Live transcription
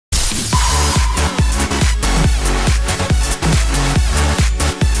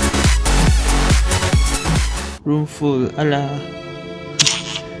Room full, ala.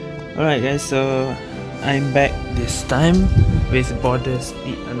 Alright guys, so I'm back this time with border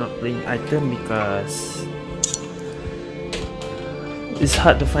speed. I'm not playing item because it's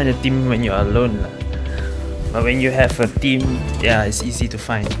hard to find a team when you're alone lah. But when you have a team, yeah, it's easy to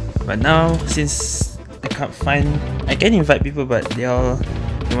find. But now, since I can't find, I can invite people but they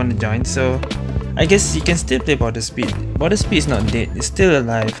want to join, so I guess you can still play border speed. Border speed is not dead, it's still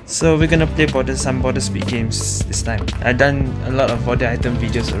alive. So we're gonna play some border speed games this time. I've done a lot of border item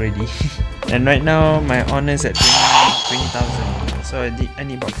videos already. And right now my honor is at 20,000. So I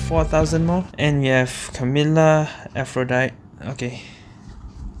need about 4,000 more. And we have Camilla, Aphrodite. Okay.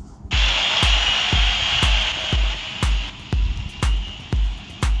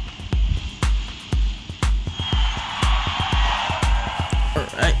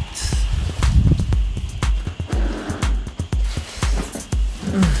 Alright.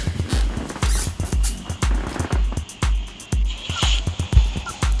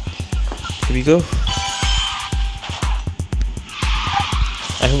 Here we go.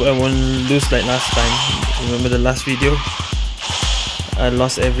 I hope I won't lose like last time. Remember the last video? I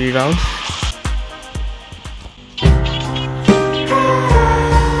lost every round.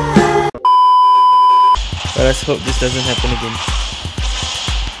 But let's hope this doesn't happen again.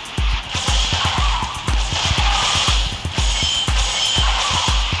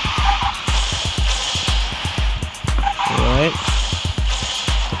 Alright.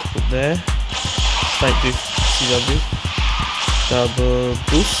 Put there. Fight with CW. Double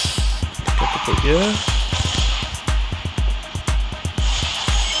boost. Got to put here.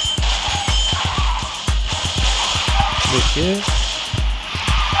 Break here.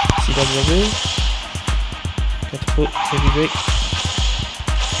 CW. Got to put heavy brake.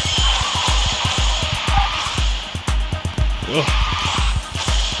 Oh,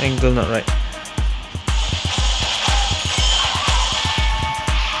 angle not right.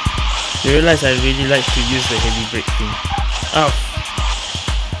 You realize I really like to use the heavy brake thing. Ow!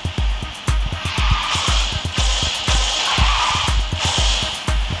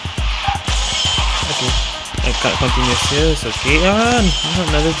 Okay, I can't continue here, it's okay. Ah, not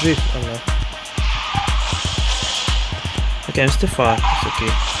another drift. Allah. Okay, I'm still far, it's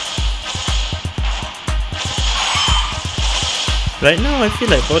okay. Right now I feel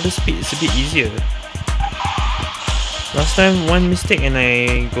like border speed is a bit easier. Last time one mistake and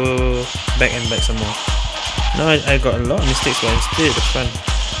I go back and back some more. Now I got a lot of mistakes but I'm still at the front.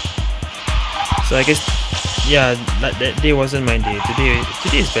 So I guess, yeah, that day wasn't my day. Today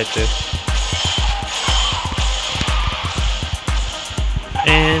is better.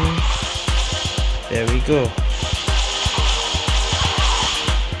 And there we go.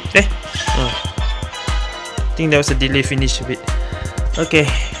 Oh. I think that was a delay finish a bit. Okay.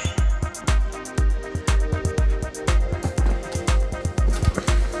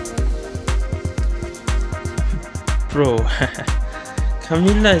 Pro.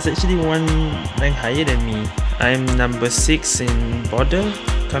 Camilla is actually one rank higher than me. I'm number 6 in border.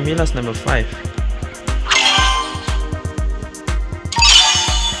 Camilla's number 5.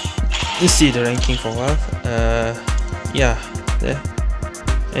 You see the ranking for a while. Yeah, there.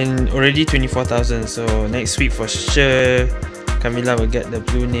 And already 24,000. So next week for sure, Camilla will get the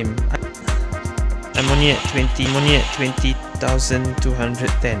blue name. I'm only at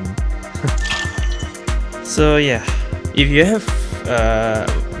 20,210. So yeah. If you have,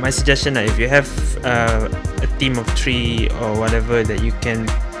 my suggestion, if you have a team of 3 or whatever that you can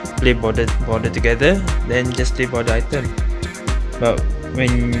play border together, then just play border item. But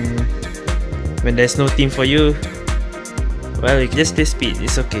when there's no team for you, well, you can just play speed.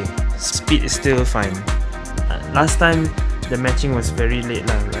 It's okay. Speed is still fine. Last time the matching was very late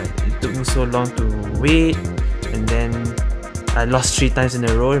lah. Right? It took me so long to wait, and then I lost 3 times in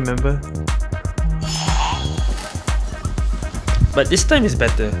a row. Remember? But this time is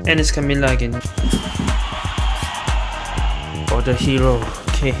better, and it's Camilla again. Border hero,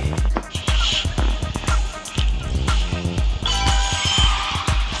 okay.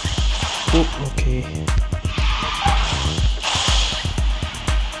 Oh, okay.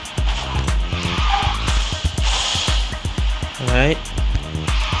 Alright.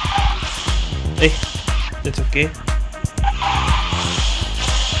 Hey, that's okay.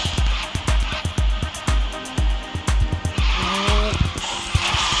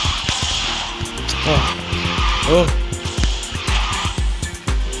 Oh.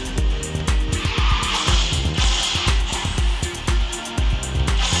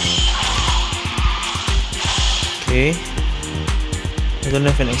 Okay. I don't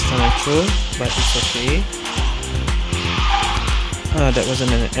have an extra nitro, but it's okay. Ah, that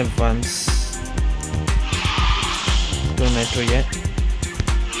wasn't an advance. go nitro yet.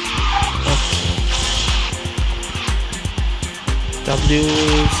 Okay.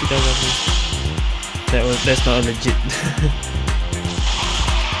 WCW. That's not a legit.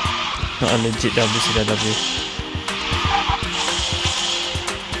 Not a legit WCW.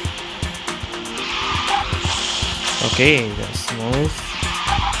 Okay, that's smooth.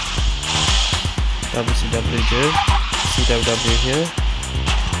 WCW here. CWW here.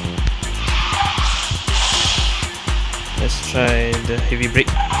 Let's try the heavy break.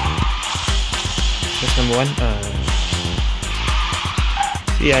 That's number 1.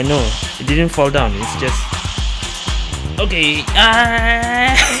 See, I know it didn't fall down. It's just okay.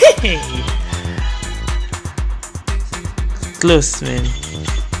 Close, man.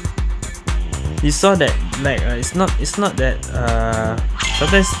 You saw that, like, it's not that.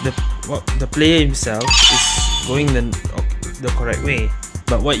 Sometimes the player himself is going the correct way,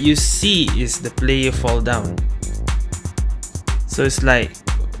 but what you see is the player fall down. So it's like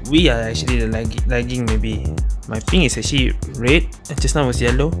we are actually lagging. Maybe my ping is actually red. Just now was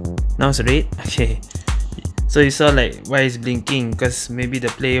yellow. Now it's red. Okay. So you saw like why it's blinking, because maybe the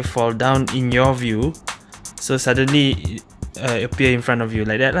player fall down in your view, so suddenly appear in front of you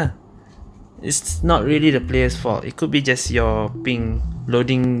like that lah. It's not really the player's fault. It could be just your ping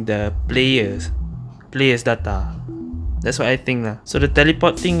loading the player's data. That's what I think lah. So the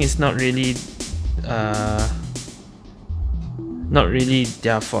teleport thing is not really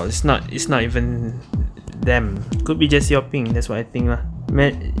their fault. It's not even them. It could be just your ping. That's what I think lah.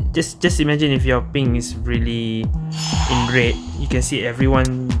 Just imagine if your ping is really in red, you can see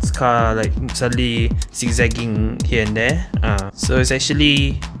everyone's car like suddenly zigzagging here and there. So it's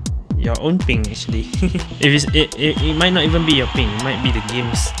actually your own ping actually. If it might not even be your ping, it might be the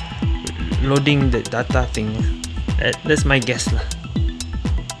game's loading the data thing. That's my guess lah.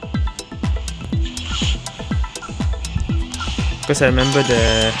 Because I remember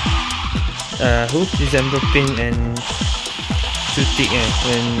the December ping and Tutik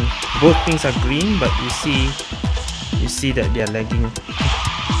when both pings are green, but you see that they are lagging.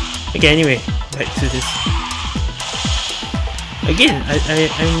 Okay, anyway, back to this. Again,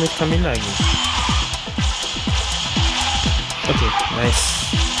 I'm with Camilla again. Okay, nice.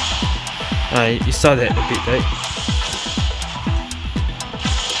 You saw that a bit, right?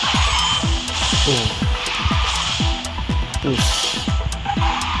 Oh. Push.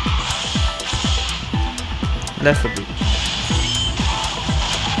 Left a bit.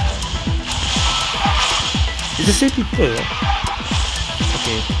 It's the same people, right?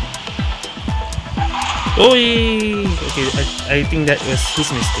 Okay. Oh, okay. I think that was his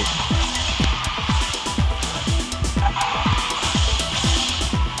mistake.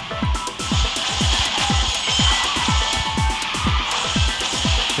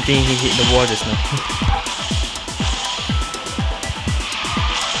 I think he hit the wall just now.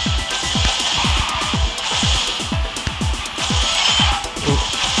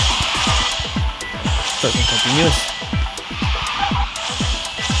 Thought it continues.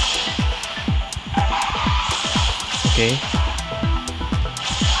 Okay.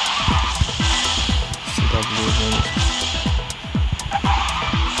 CW.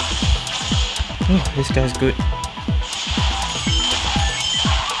 Oh, this guy's good.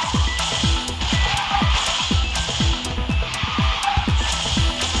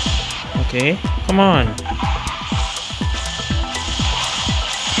 Okay, come on.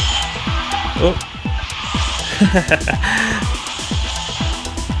 Oh.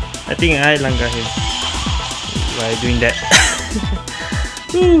 I think I langgar him by doing that.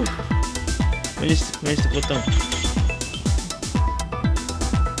 Woo! Managed to potong.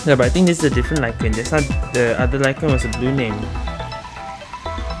 Yeah, but I think this is a different Lycan. Just not the other Lycan was a blue name.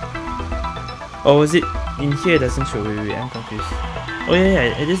 Or was it in here? It doesn't show. Wait, I'm confused. Oh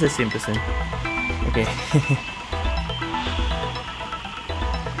yeah, it is the same person. Okay.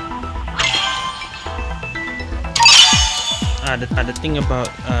 The thing about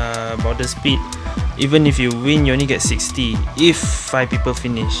border speed, even if you win, you only get 60 if 5 people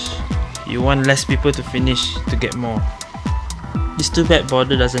finish. You want less people to finish to get more. It's too bad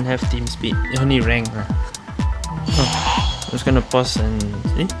border doesn't have team speed, it only rank. I'm just gonna pause and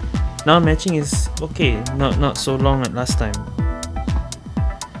see. Now matching is okay, not so long like last time.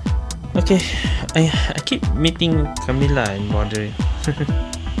 Okay, I keep meeting Camilla in border.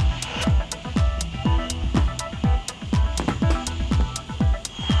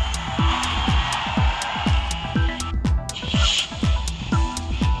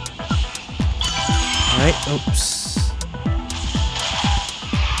 Alright, oops.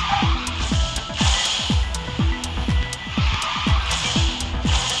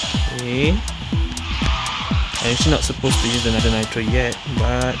 Okay. I I'm actually not supposed to use another nitro yet,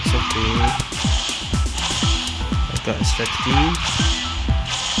 but it's okay. I've got a strategy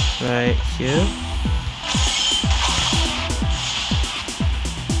right here.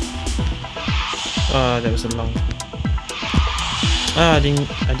 Ah, that was a long. I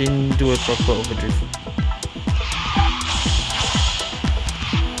didn't do a proper overdrive.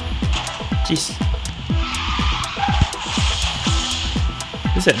 Jeez.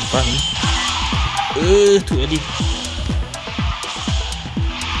 Is that button? Too early.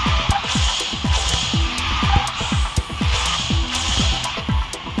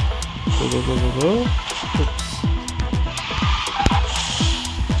 Go. Oops.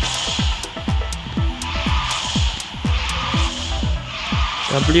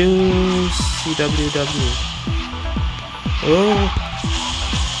 WCWW. Oh,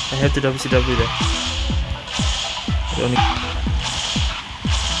 I have to WCW there. Oh.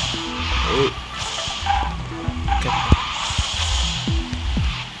 Okay.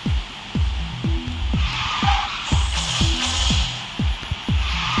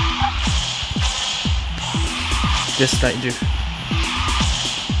 Just like drift.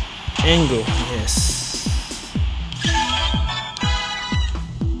 And go. Yes.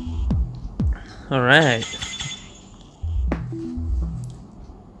 Alright.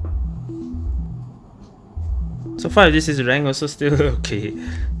 So far this is rank also still okay.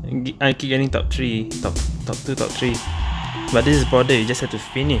 I keep getting top 3, top 2, top 3. But this is border, you just have to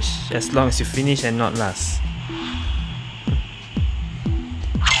finish. As long as you finish and not last.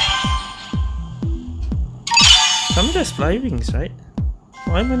 Some just fly wings, right?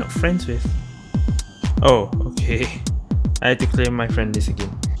 Why am I not friends with? Oh, okay. I had to clear my friend list again.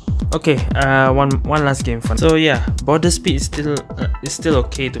 Okay, one last game fun. So yeah, border speed is still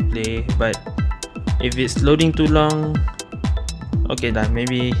okay to play, but if it's loading too long, okay, then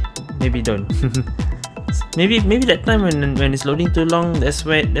maybe don't. maybe that time when it's loading too long, that's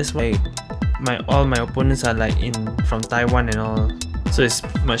why all my opponents are like from Taiwan and all, so it's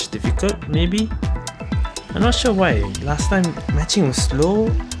much difficult. Maybe I'm not sure why. Last time matching was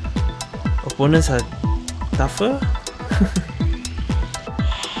slow, opponents are tougher.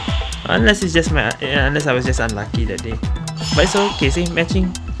 Unless it's just unless I was just unlucky that day. But it's okay. See,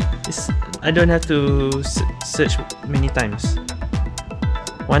 matching is, I don't have to search many times.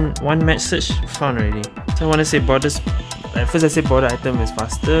 One match search found already. So I want to say borders. At first I said border item is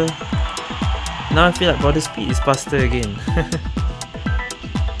faster. Now I feel like border speed is faster again.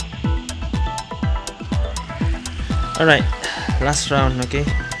 Alright, last round, okay,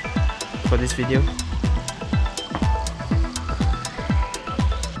 for this video.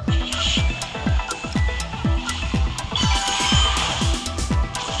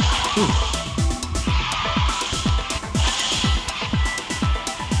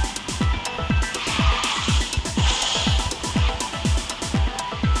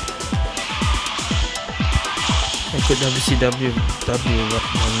 I could WCW, but no.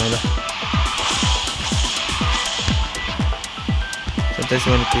 Sometimes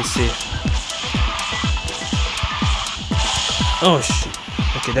you want to play safe. Oh shit.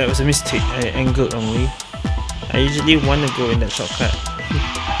 Okay, that was a mistake. I angled wrongly. I usually want to go in that shortcut.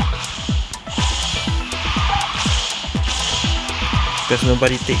 Because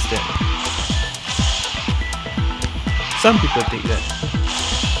nobody takes that. Some people take that.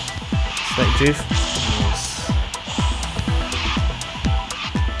 Slight drift.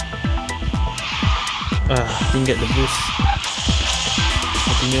 Didn't get the boost.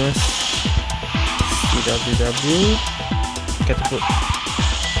 Continuous. CWW. Catapult.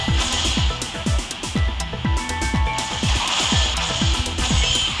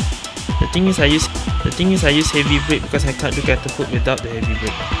 The thing is I use heavy brake because I can't do catapult without the heavy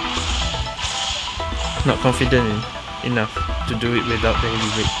brake. Not confident enough to do it without the heavy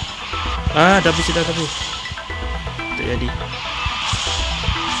brake. WCW. Tak jadi.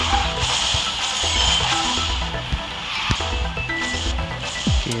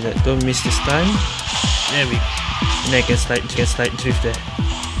 Okay, don't miss this time. There we go. And I can slide drift there.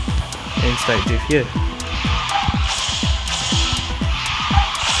 And slide drift here.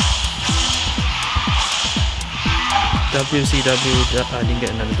 WCW, I didn't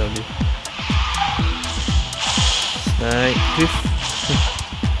get another W. Slide drift.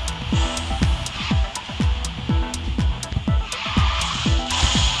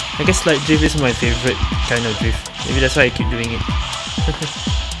 I guess slide drift is my favorite kind of drift. Maybe that's why I keep doing it.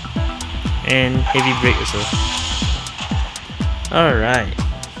 And heavy brake also. Alright.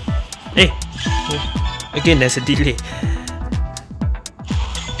 Hey! Again, there's a delay.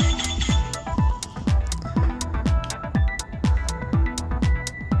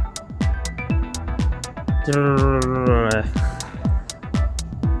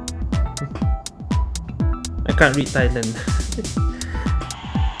 I can't read Thailand.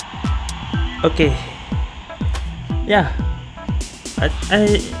 Okay. Yeah.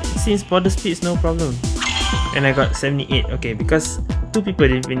 I since border speed is no problem. And I got 78. Okay, because 2 people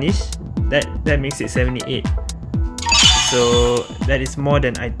didn't finish, that makes it 78. So that is more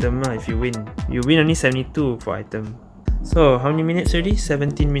than item if you win. You win only 72 for item. So how many minutes already?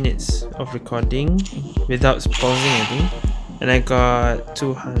 17 minutes of recording without pausing, I think. And I got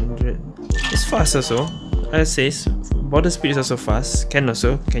 200. It's fast also. I say border speed is also fast. Can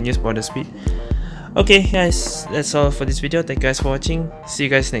use border speed. Okay guys, that's all for this video. Thank you guys for watching. See you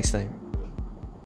guys next time.